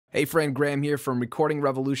Hey friend, Graham here from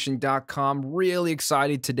recordingrevolution.com. Really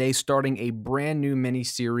excited today, starting a brand new mini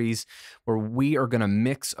series where we are going to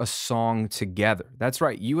mix a song together. That's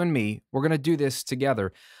right, you and me, we're going to do this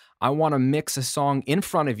together. I want to mix a song in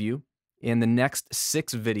front of you in the next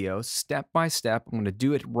 6 videos, step by step. I'm going to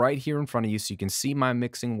do it right here in front of you so you can see my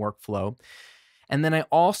mixing workflow. And then I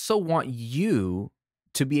also want you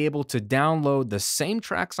to be able to download the same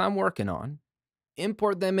tracks I'm working on,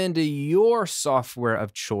 import them into your software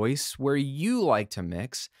of choice where you like to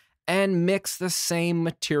mix, and mix the same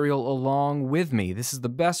material along with me. This is the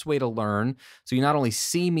best way to learn. So you not only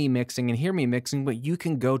see me mixing and hear me mixing, but you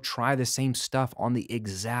can go try the same stuff on the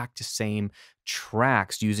exact same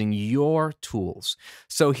tracks using your tools.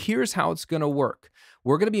 So here's how it's going to work.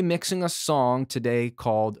 We're going to be mixing a song today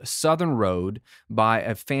called Southern Road by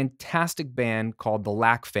a fantastic band called the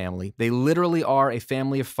Lack Family. They literally are a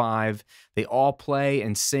family of 5. They all play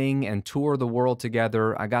and sing and tour the world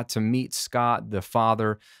together. I got to meet Scott, the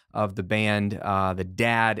father of the band, the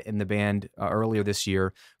dad in the band earlier this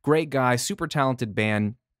year. Great guy, super talented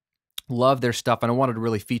band. Love their stuff, and I wanted to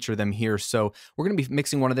really feature them here. So we're going to be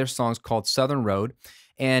mixing one of their songs called Southern Road.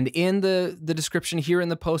 And in the description here in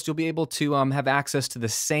the post, you'll be able to have access to the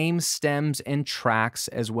same stems and tracks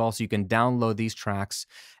as well, so you can download these tracks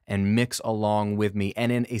and mix along with me.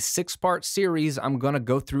 And in a 6-part series, I'm going to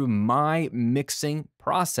go through my mixing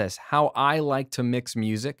process, how I like to mix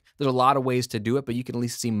music. There's a lot of ways to do it, but you can at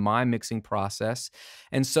least see my mixing process.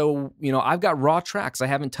 And so, I've got raw tracks. I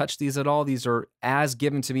haven't touched these at all. These are as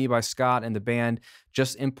given to me by Scott and the band,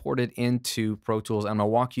 just imported into Pro Tools. I'm going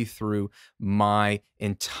to walk you through my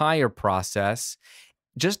entire process.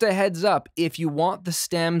 Just a heads up, if you want the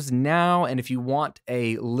stems now and if you want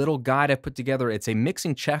a little guide I put together, it's a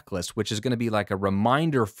mixing checklist, which is going to be like a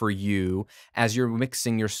reminder for you as you're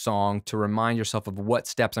mixing your song to remind yourself of what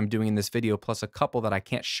steps I'm doing in this video, plus a couple that I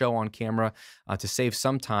can't show on camera to save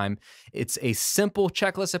some time. It's a simple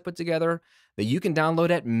checklist I put together that you can download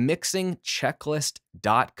at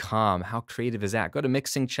mixingchecklist.com. How creative is that? Go to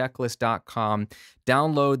mixingchecklist.com,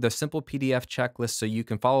 download the simple PDF checklist so you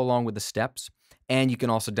can follow along with the steps. And you can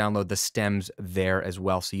also download the stems there as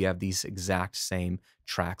well, so you have these exact same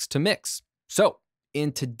tracks to mix. So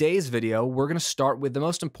in today's video, we're going to start with the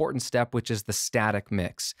most important step, which is the static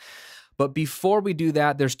mix. But before we do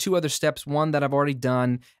that, there's 2 other steps, one that I've already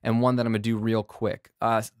done and one that I'm going to do real quick.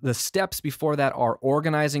 The steps before that are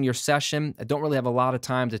organizing your session. I don't really have a lot of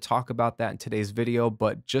time to talk about that in today's video,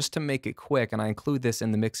 but just to make it quick, and I include this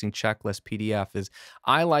in the mixing checklist PDF, is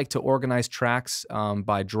I like to organize tracks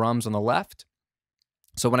by drums on the left.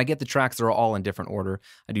 So when I get the tracks, they're all in different order.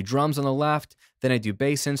 I do drums on the left, then I do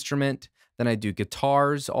bass instrument, then I do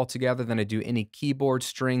guitars all together, then I do any keyboard,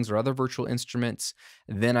 strings, or other virtual instruments,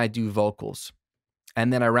 then I do vocals.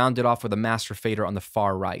 And then I round it off with a master fader on the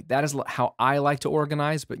far right. That is how I like to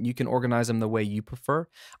organize, but you can organize them the way you prefer.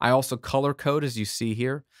 I also color code, as you see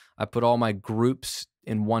here. I put all my groups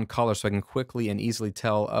in one color so I can quickly and easily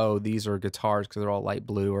tell, oh, these are guitars because they're all light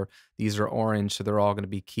blue, or these are orange, so they're all going to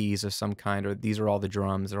be keys of some kind, or these are all the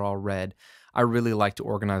drums, they're all red. I really like to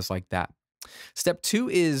organize like that. Step 2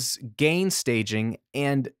 is gain staging,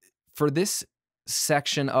 and for this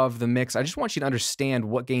section of the mix, I just want you to understand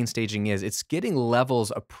what gain staging is. It's getting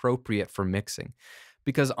levels appropriate for mixing,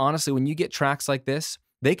 because honestly, when you get tracks like this,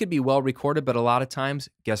 they could be well recorded, but a lot of times,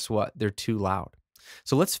 guess what? They're too loud.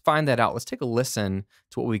 So let's find that out. Let's take a listen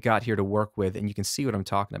to what we got here to work with, and you can see what I'm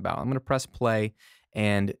talking about. I'm going to press play,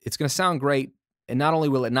 and it's going to sound great, and not only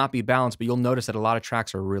will it not be balanced, but you'll notice that a lot of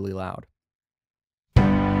tracks are really loud.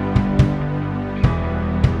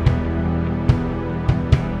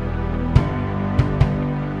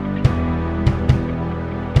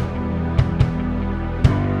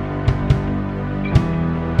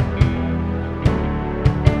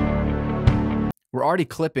 We're already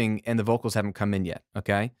clipping and the vocals haven't come in yet,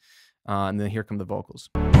 okay? And then here come the vocals.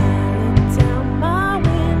 Down my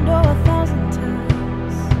window 1,000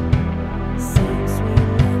 times. Same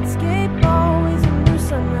sweet landscape, always a new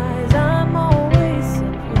sunrise. I'm always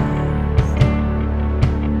surprised.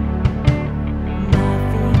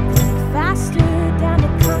 My feet click faster down the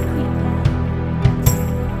concrete path.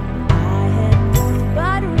 I head north,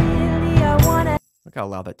 but really I wanna. Look how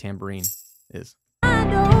loud that tambourine is.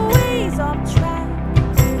 Find always off track.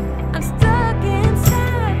 I'm stuck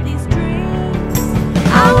inside these dreams.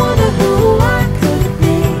 I wonder who I could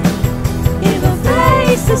be if I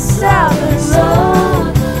face the Southern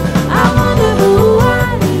Road. I wonder who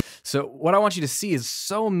I. So what I want you to see is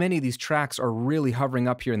so many of these tracks are really hovering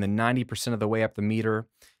up here in the 90% of the way up the meter.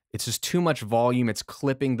 It's just too much volume. It's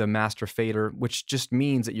clipping the master fader, which just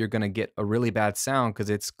means that you're going to get a really bad sound because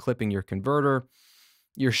it's clipping your converter.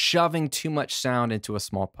 you're shoving too much sound into a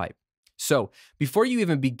small pipe. So before you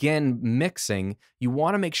even begin mixing, you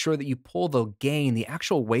want to make sure that you pull the gain, the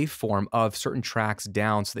actual waveform of certain tracks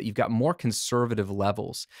down so that you've got more conservative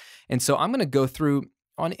levels. And so I'm going to go through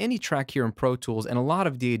on any track here in Pro Tools, and a lot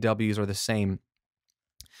of DAWs are the same.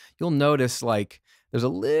 You'll notice like there's a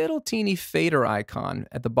little teeny fader icon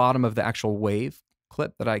at the bottom of the actual wave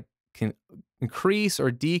clip that I can increase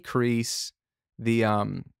or decrease the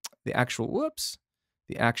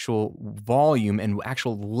actual volume and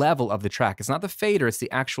actual level of the track. It's not the fader, it's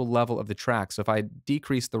the actual level of the track. So if I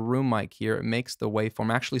decrease the room mic here, it makes the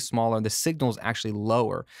waveform actually smaller and the signal is actually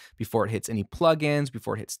lower before it hits any plugins,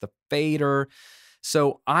 before it hits the fader.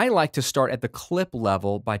 So I like to start at the clip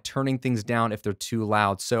level by turning things down if they're too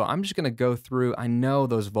loud. So I'm just gonna go through, I know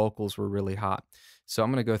those vocals were really hot. So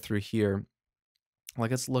I'm gonna go through here.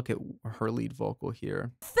 Like, let's look at her lead vocal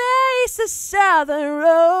here. Face the southern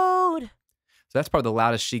road. So that's probably the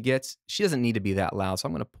loudest she gets. She doesn't need to be that loud, so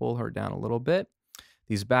I'm going to pull her down a little bit.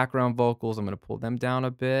 These background vocals, I'm going to pull them down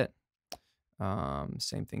a bit.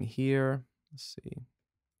 Same thing here. Let's see.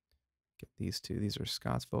 Get these two. These are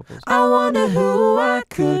Scott's vocals. I wonder who I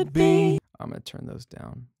could be. I'm going to turn those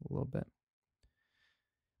down a little bit.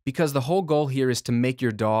 Because the whole goal here is to make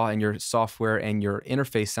your DAW and your software and your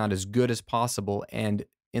interface sound as good as possible. And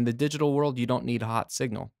in the digital world, you don't need a hot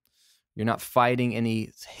signal. You're not fighting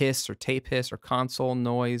any hiss or tape hiss or console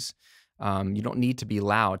noise. You don't need to be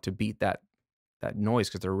loud to beat that noise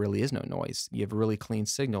because there really is no noise. You have a really clean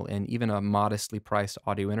signal and even a modestly priced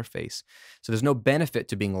audio interface. So there's no benefit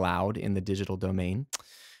to being loud in the digital domain,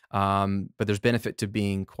 but there's benefit to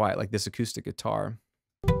being quiet, like this acoustic guitar.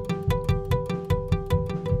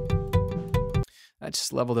 That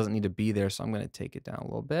just level doesn't need to be there, so I'm going to take it down a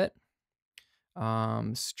little bit.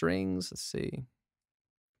 Strings, let's see.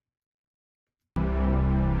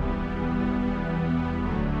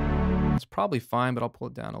 It's probably fine, but I'll pull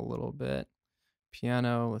it down a little bit.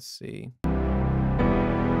 Piano, let's see.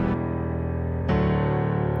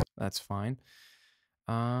 That's fine.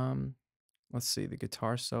 Let's see, the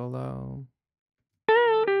guitar solo.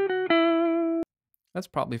 That's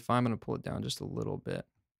probably fine. I'm going to pull it down just a little bit.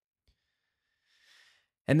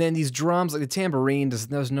 And then these drums, like the tambourine,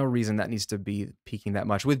 there's no reason that needs to be peaking that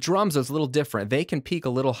much. With drums, it's a little different. They can peak a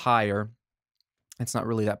little higher. It's not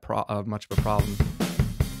really that much of a problem.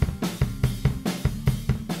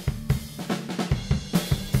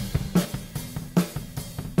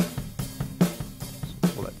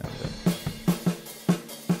 Pull that down a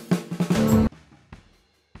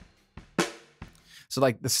bit. So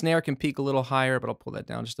like the snare can peak a little higher, but I'll pull that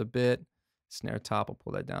down just a bit. Snare top, I'll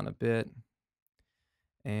pull that down a bit.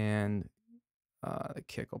 And the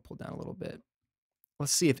kick I'll pull down a little bit.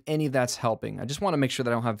 Let's see if any of that's helping. I just want to make sure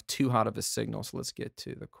that I don't have too hot of a signal, so let's get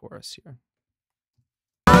to the chorus here.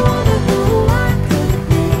 I wonder who I could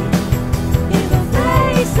be if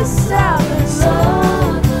I face the southern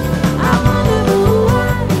road. I wonder who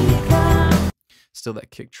I become. Still,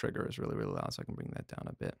 that kick trigger is really, really loud, so I can bring that down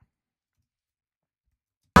a bit.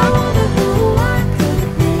 I wonder who I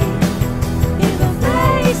could be if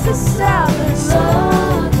I face the southern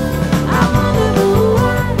road.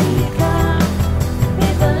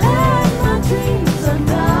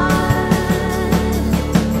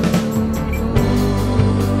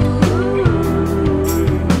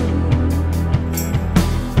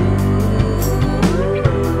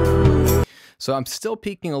 So I'm still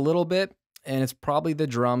peaking a little bit, and it's probably the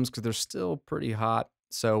drums because they're still pretty hot.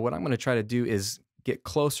 So what I'm going to try to do is get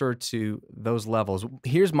closer to those levels.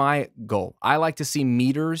 Here's my goal. I like to see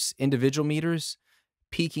meters, individual meters,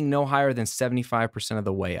 peaking no higher than 75% of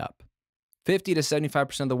the way up. 50 to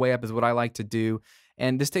 75% of the way up is what I like to do.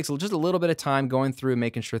 And this takes just a little bit of time going through and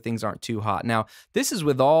making sure things aren't too hot. Now, this is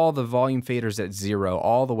with all the volume faders at 0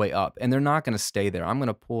 all the way up, and they're not going to stay there. I'm going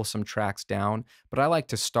to pull some tracks down, but I like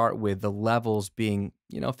to start with the levels being,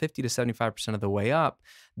 50 to 75% of the way up.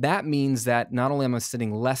 That means that not only am I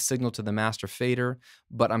sending less signal to the master fader,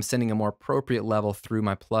 but I'm sending a more appropriate level through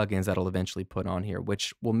my plugins that I'll eventually put on here,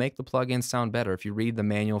 which will make the plugins sound better. If you read the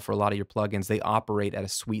manual for a lot of your plugins, they operate at a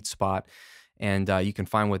sweet spot, and you can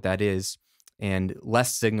find what that is. And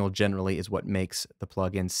less signal generally is what makes the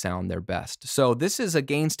plugins sound their best. So this is a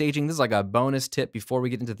gain staging. This is like a bonus tip before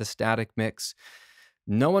we get into the static mix.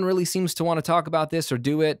 No one really seems to want to talk about this or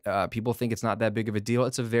do it. People think it's not that big of a deal.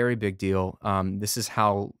 It's a very big deal. This is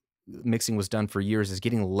how mixing was done for years, is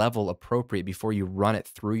getting level appropriate before you run it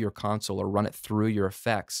through your console or run it through your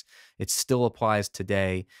effects. It still applies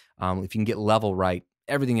today. If you can get level right,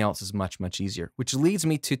 everything else is much, much easier, which leads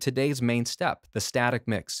me to today's main step, the static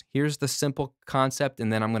mix. Here's the simple concept,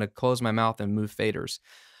 and then I'm going to close my mouth and move faders.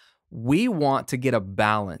 we want to get a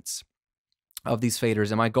balance of these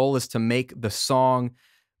faders. And my goal is to make the song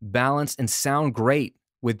balanced and sound great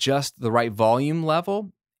with just the right volume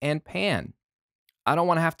level and pan. I don't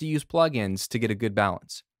want to have to use plugins to get a good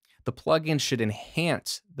balance. The plugins should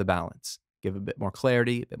enhance the balance, give a bit more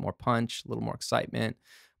clarity, a bit more punch, a little more excitement,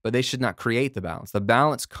 but they should not create the balance. The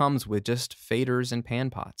balance comes with just faders and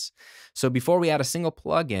pan pots. So before we add a single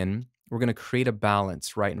plugin, we're going to create a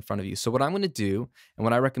balance right in front of you. So what I'm going to do, and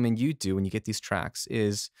what I recommend you do when you get these tracks,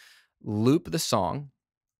 is loop the song.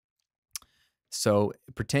 So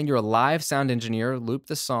pretend you're a live sound engineer, loop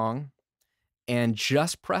the song, and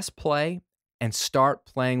just press play and start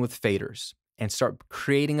playing with faders and start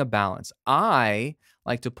creating a balance. I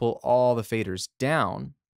like to pull all the faders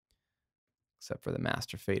down, except for the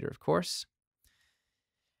master fader, of course,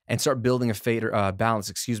 and start building a fader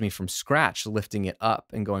balance, from scratch, lifting it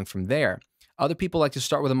up and going from there. Other people like to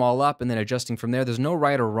start with them all up and then adjusting from there. There's no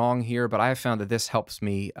right or wrong here, but I have found that this helps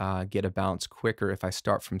me get a balance quicker if I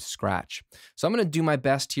start from scratch. So I'm going to do my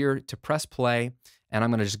best here to press play, and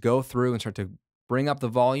I'm going to just go through and start to bring up the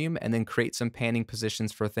volume and then create some panning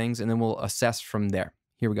positions for things, and then we'll assess from there.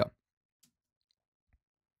 Here we go.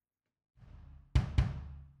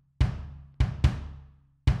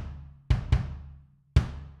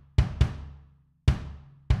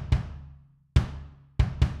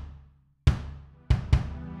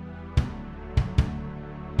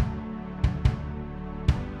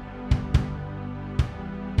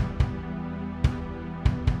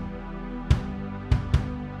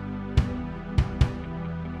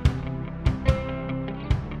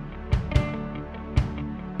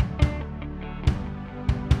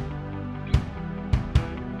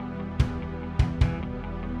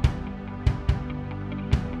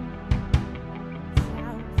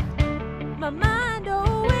 My mind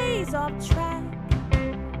always off track.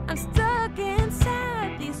 I'm stuck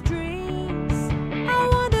inside these dreams. I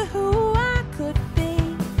wonder who I could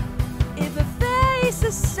be if I face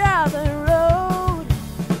the southern road.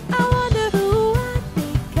 I wonder who I'd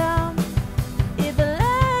become if I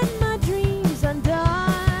let my dreams undone.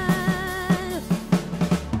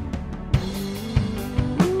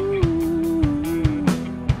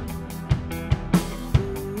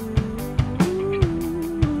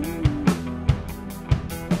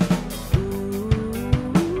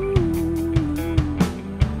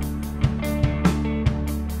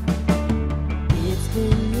 It's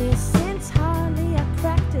been years since hardly I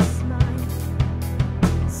practiced mine.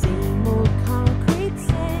 Same old concrete,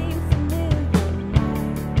 same familiar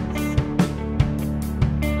lines.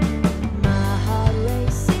 My heart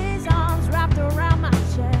races, arms wrapped around my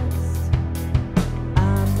chest.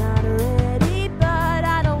 I'm not ready, but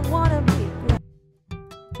I don't wanna regret.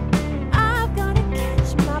 I've gotta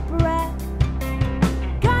catch my breath.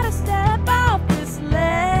 Gotta step off this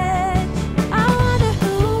ledge. I wonder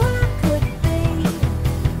who I could be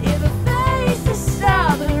if I face the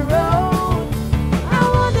southern road. I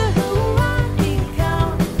wonder who I'd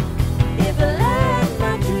become if I let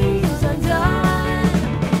my dreams undone.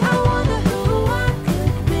 I wonder who I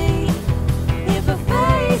could be if I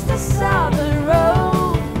face the southern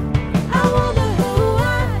road. I wonder who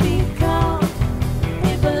I'd become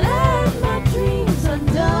if I let my dreams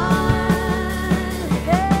undone.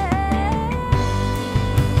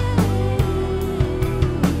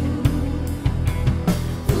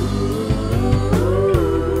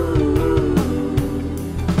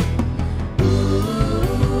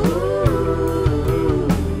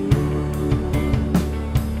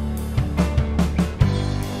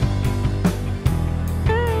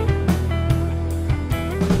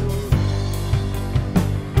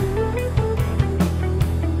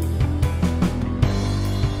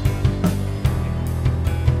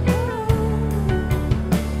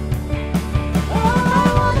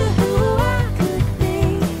 I wonder who I could be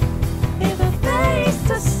if I faced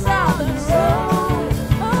the southern road.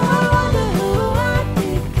 I wonder who I'd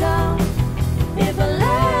become if I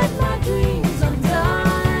let my dreams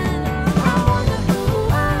undone. I wonder who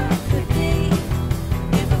I could be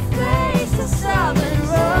if I faced the southern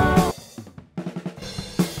road.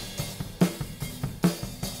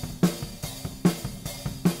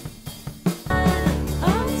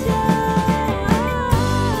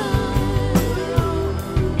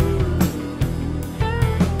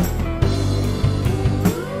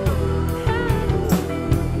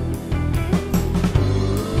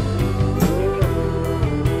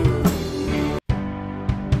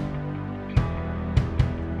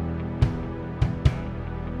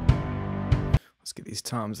 Let's get these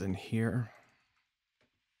toms in here.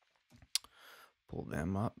 Pull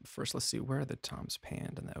them up. First, let's see where are the toms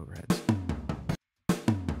panned and the overheads.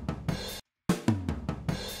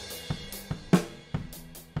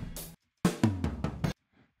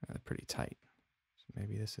 pretty tight. So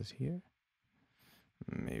maybe this is here.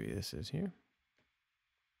 Maybe this is here.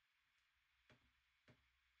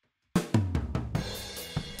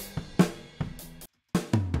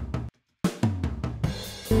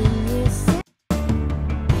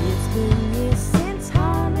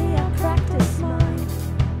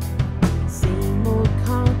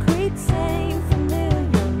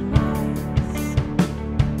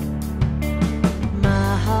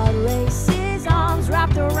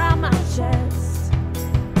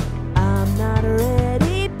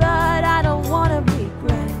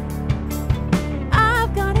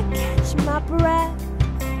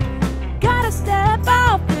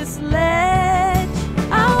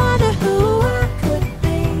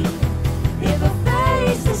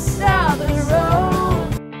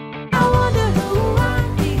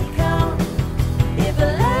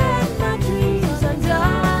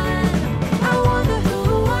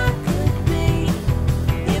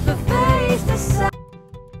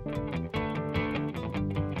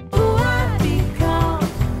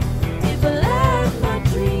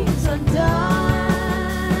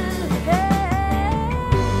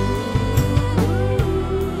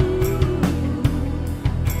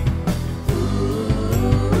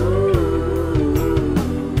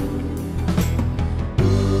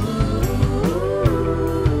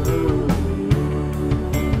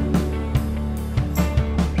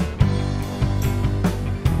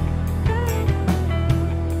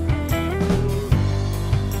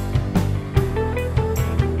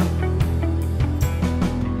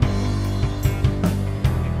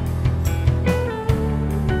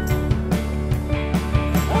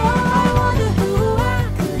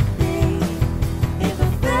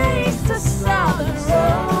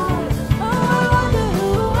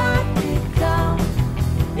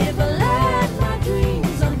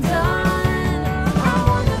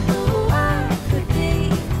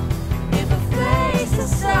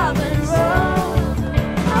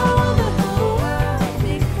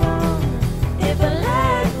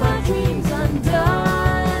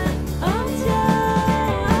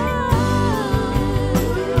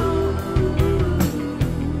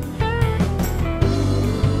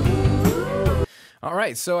 All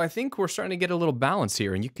right, so I think we're starting to get a little balance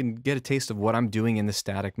here, and you can get a taste of what I'm doing in the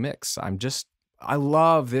static mix. I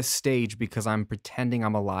love this stage because I'm pretending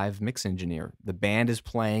I'm a live mix engineer. The band is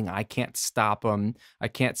playing. I can't stop them. I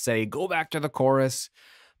can't say, go back to the chorus.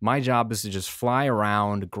 My job is to just fly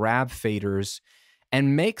around, grab faders,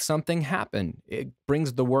 and make something happen. It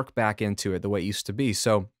brings the work back into it the way it used to be.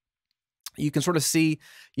 So you can sort of see,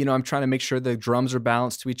 I'm trying to make sure the drums are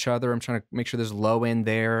balanced to each other. I'm trying to make sure there's low end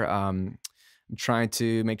there. I'm trying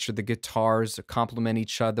to make sure the guitars complement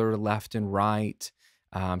each other left and right.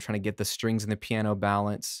 I'm trying to get the strings and the piano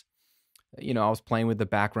balance. I was playing with the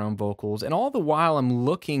background vocals. And all the while, I'm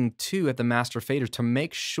looking, too, at the master fader to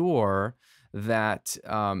make sure that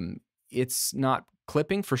it's not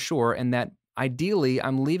clipping for sure, and that ideally,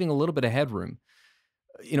 I'm leaving a little bit of headroom.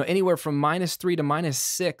 Anywhere from -3 to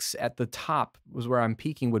 -6 at the top was where I'm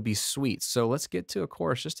peaking would be sweet. So let's get to a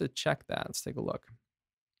chorus just to check that. Let's take a look.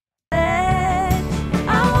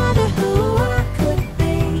 I wonder who I could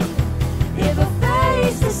be if I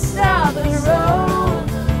faced the southern road.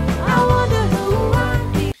 I wonder who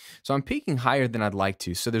I'd be. So I'm peaking higher than I'd like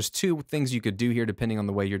to. So there's two things you could do here depending on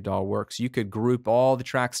the way your DAW works. You could group all the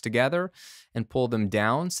tracks together and pull them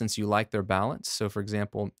down since you like their balance. So for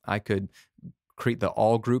example, I could create the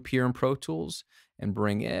all group here in Pro Tools and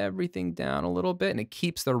bring everything down a little bit, and it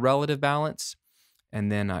keeps the relative balance.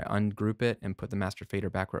 And then I ungroup it and put the master fader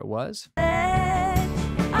back where it was.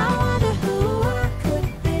 I wonder who I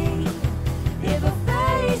could be if I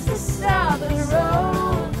faced the southern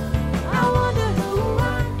road. I wonder who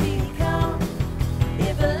I'd become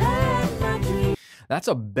if I let my dreams. That's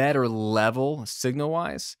a better level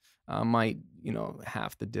signal-wise. I might,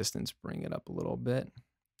 half the distance, bring it up a little bit.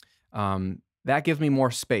 That gives me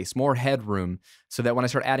more space, more headroom, so that when I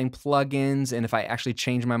start adding plugins, and if I actually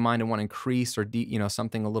change my mind and want to increase or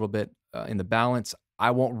something a little bit in the balance,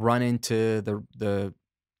 I won't run into the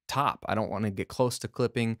top. I don't want to get close to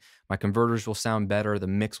clipping. My converters will sound better. The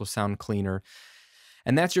mix will sound cleaner.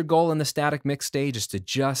 And that's your goal in the static mix stage, is to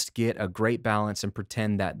just get a great balance and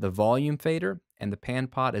pretend that the volume fader and the pan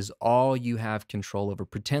pot is all you have control over.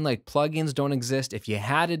 Pretend like plugins don't exist. If you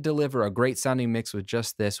had to deliver a great sounding mix with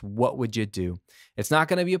just this, what would you do? It's not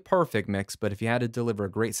going to be a perfect mix, but if you had to deliver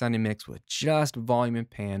a great sounding mix with just volume and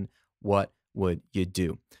pan, what would you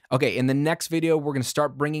do? Okay, in the next video, we're going to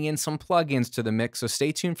start bringing in some plugins to the mix, so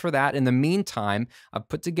stay tuned for that. In the meantime, I've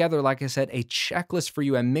put together, like I said, a checklist for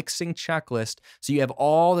you, a mixing checklist, so you have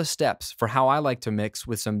all the steps for how I like to mix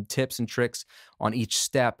with some tips and tricks on each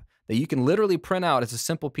step that you can literally print out as a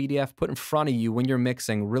simple PDF, put in front of you when you're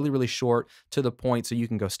mixing, really, really short, to the point, so you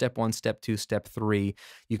can go step 1, step 2, step 3.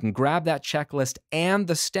 You can grab that checklist and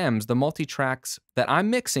the stems, the multi-tracks that I'm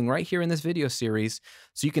mixing right here in this video series,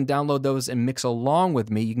 so you can download those and mix along with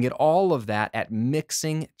me. You can get all of that at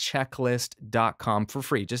mixingchecklist.com for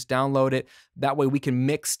free. Just download it. That way we can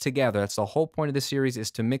mix together. That's the whole point of this series, is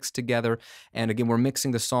to mix together. And again, we're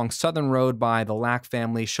mixing the song Southern Road by the Lack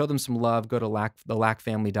Family. Show them some love. Go to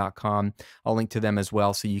thelackfamily.com. I'll link to them as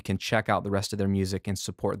well, so you can check out the rest of their music and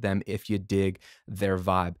support them if you dig their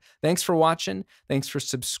vibe. Thanks for watching. Thanks for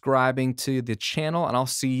subscribing to the channel, and I'll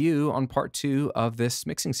see you on part 2 of this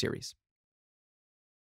mixing series.